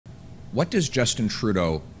What does Justin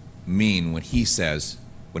Trudeau mean when he says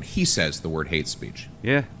the word hate speech?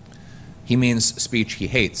 Yeah. He means speech he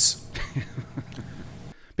hates.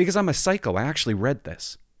 Because I'm a psycho. I actually read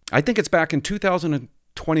this. I think it's back in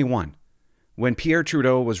 2021 when Pierre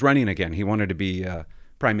Trudeau was running again. He wanted to be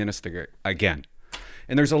prime minister again.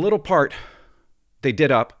 And there's a little part they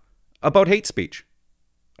did up about hate speech.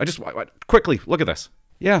 Quickly, look at this.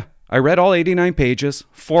 Yeah, I read all 89 pages,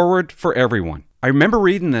 forward for everyone. I remember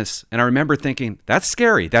reading this and I remember thinking, that's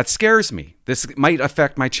scary. That scares me. This might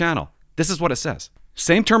affect my channel. This is what it says.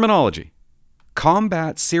 Same terminology.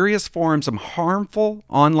 Combat serious forms of harmful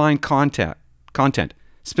online content,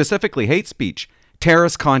 specifically hate speech,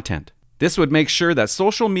 terrorist content. This would make sure that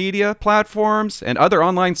social media platforms and other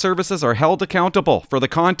online services are held accountable for the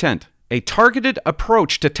content. A targeted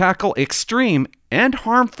approach to tackle extreme and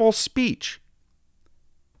harmful speech.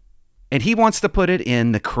 And he wants to put it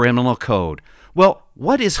in the criminal code. Well,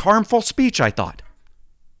 what is harmful speech, I thought?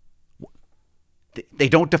 They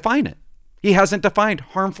don't define it. He hasn't defined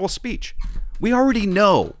harmful speech. We already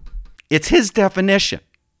know it's his definition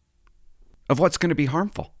of what's going to be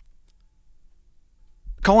harmful.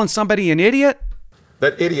 Calling somebody an idiot?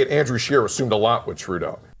 That idiot Andrew Scheer assumed a lot with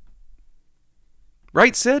Trudeau.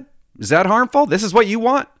 Right, Sid? Is that harmful? This is what you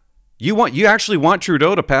want? You actually want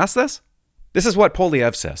Trudeau to pass this? This is what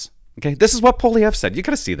Poilievre says. Okay, this is what Poilievre said. You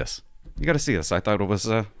got to see this. You got to see this. I thought it was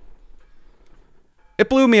it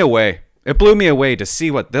blew me away. It blew me away to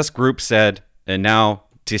see what this group said and now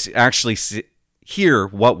to actually hear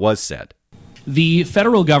what was said. The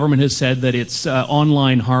federal government has said that its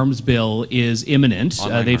online harms bill is imminent.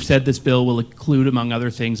 They've said this bill will include, among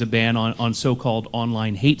other things, a ban on so-called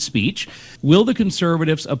online hate speech. Will the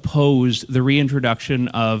Conservatives oppose the reintroduction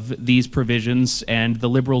of these provisions and the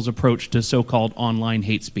Liberals' approach to so-called online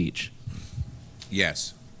hate speech?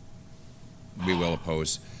 Yes, we will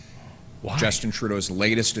oppose. Why? Justin Trudeau's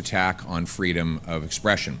latest attack on freedom of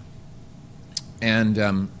expression. And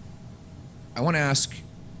I want to ask,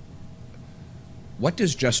 what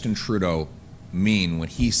does Justin Trudeau mean when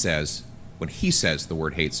he says the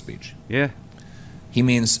word hate speech? Yeah. He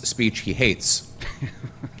means speech he hates.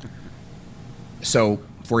 So,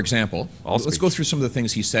 for example, let's go through some of the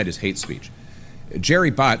things he said is hate speech.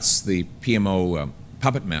 Jerry Butts, the PMO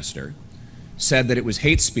puppet master, said that it was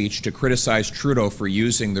hate speech to criticize Trudeau for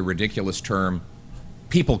using the ridiculous term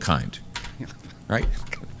people kind. Right?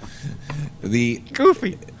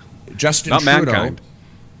 Goofy. Justin Not Trudeau mankind.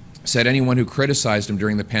 Said anyone who criticized him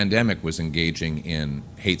during the pandemic was engaging in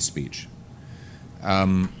hate speech.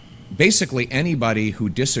 Basically, anybody who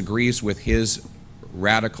disagrees with his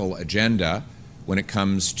radical agenda when it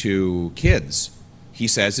comes to kids, he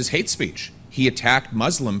says is hate speech. He attacked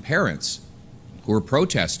Muslim parents who were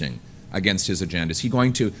protesting against his agenda. Is he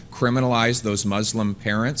going to criminalize those Muslim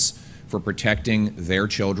parents for protecting their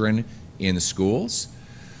children in schools?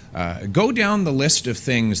 Go down the list of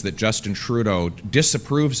things that Justin Trudeau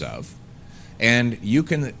disapproves of, and you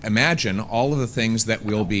can imagine all of the things that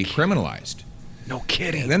will be criminalized. No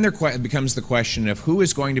kidding. And then there becomes the question of who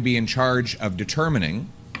is going to be in charge of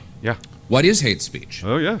determining what is hate speech.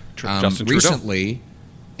 Oh, yeah. Justin Trudeau. Recently,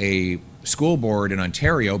 a school board in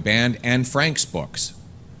Ontario banned Anne Frank's books.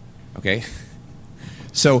 Okay?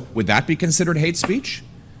 So would that be considered hate speech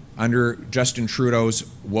under Justin Trudeau's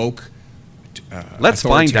woke Let's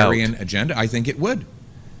authoritarian find out. agenda? I think it would.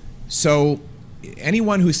 So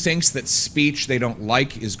anyone who thinks that speech they don't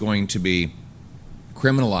like is going to be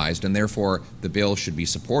criminalized and therefore the bill should be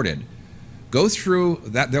supported, go through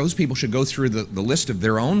that. Those people should go through the list of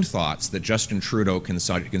their own thoughts that Justin Trudeau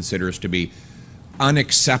considers to be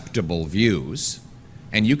unacceptable views,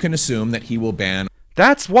 and you can assume that he will ban.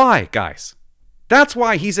 That's why, guys. That's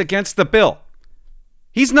why he's against the bill.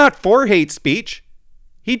 He's not for hate speech.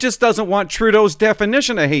 He just doesn't want Trudeau's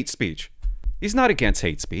definition of hate speech. He's not against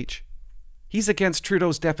hate speech. He's against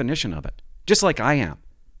Trudeau's definition of it, just like I am.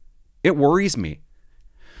 It worries me.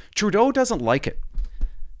 Trudeau doesn't like it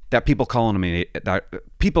that people call him that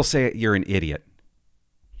people say you're an idiot.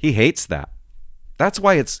 He hates that. That's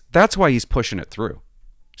why he's pushing it through.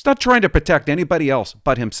 He's not trying to protect anybody else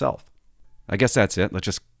but himself. I guess that's it. Let's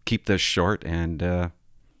just keep this short and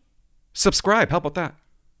subscribe. How about that?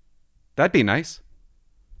 That'd be nice.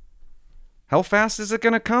 How fast is it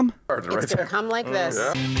going to come? It's going to come like this.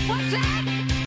 What's that?